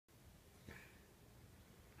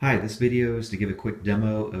Hi, this video is to give a quick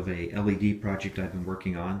demo of a LED project I've been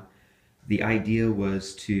working on. The idea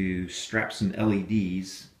was to strap some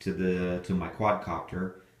LEDs to my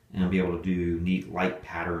quadcopter and be able to do neat light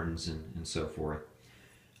patterns and so forth.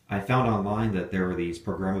 I found online that there were these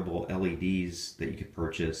programmable LEDs that you could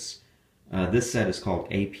purchase. This set is called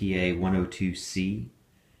APA 102C,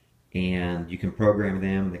 and you can program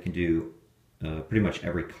them. They can do pretty much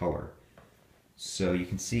every color. So you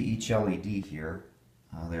can see each LED here.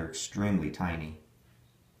 They're extremely tiny.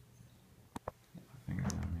 Get my finger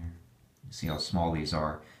down there. You see how small these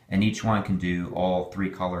are. And each one can do all three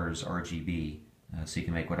colors RGB, so you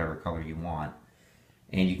can make whatever color you want.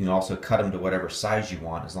 And you can also cut them to whatever size you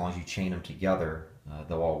want. As long as you chain them together,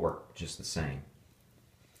 they'll all work just the same.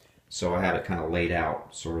 So I have it kind of laid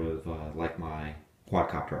out, sort of like my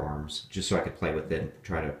quadcopter arms, just so I could play with it and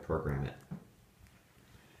try to program it.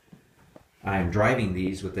 I'm driving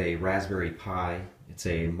these with a Raspberry Pi. It's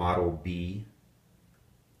a Model B,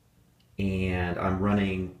 and I'm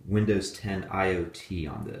running Windows 10 IoT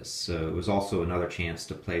on this. So it was also another chance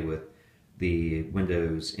to play with the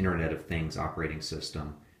Windows Internet of Things operating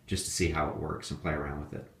system, just to see how it works and play around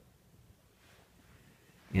with it.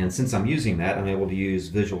 And since I'm using that, I'm able to use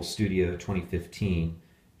Visual Studio 2015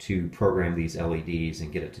 to program these LEDs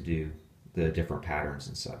and get it to do the different patterns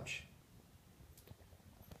and such.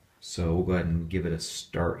 So we'll go ahead and give it a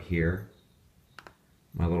start here.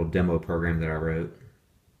 My little demo program that I wrote.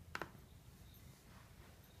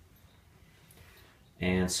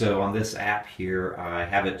 And so on this app here, I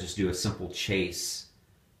have it just do a simple chase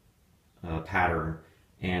pattern,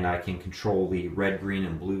 and I can control the red, green,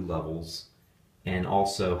 and blue levels, and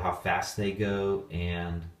also how fast they go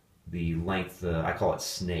and the length. I call it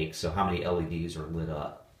snake, so how many LEDs are lit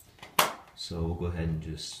up. So we'll go ahead and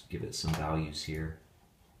just give it some values here.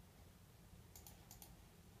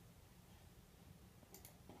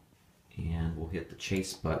 And we'll hit the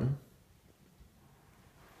chase button.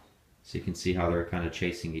 So you can see how they're kind of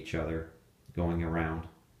chasing each other, going around.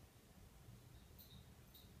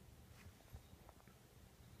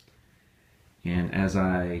 And as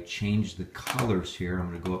I change the colors here, I'm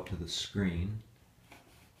going to go up to the screen.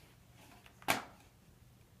 And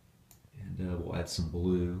we'll add some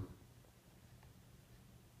blue.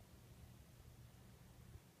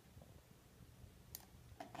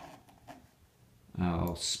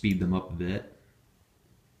 I'll speed them up a bit.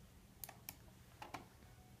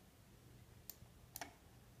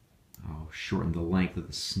 I'll shorten the length of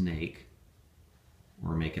the snake,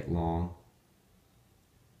 or make it long.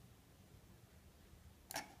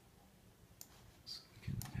 So we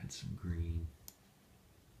can add some green.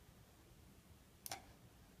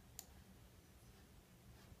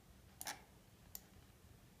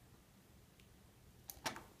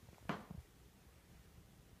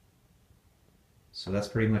 So that's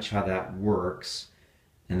pretty much how that works.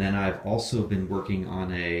 And then I've also been working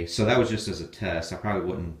on so that was just as a test. I probably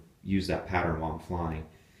wouldn't use that pattern while I'm flying.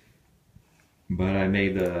 But I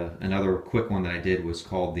made another quick one that I did was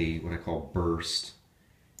called what I call burst.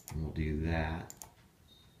 And we'll do that.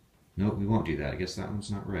 Nope, we won't do that. I guess that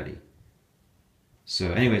one's not ready.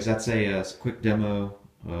 So anyways, that's a quick demo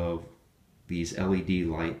of these LED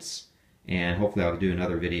lights. And hopefully I'll do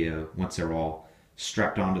another video once they're all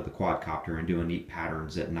strapped onto the quadcopter and doing neat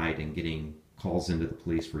patterns at night and getting calls into the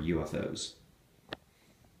police for UFOs.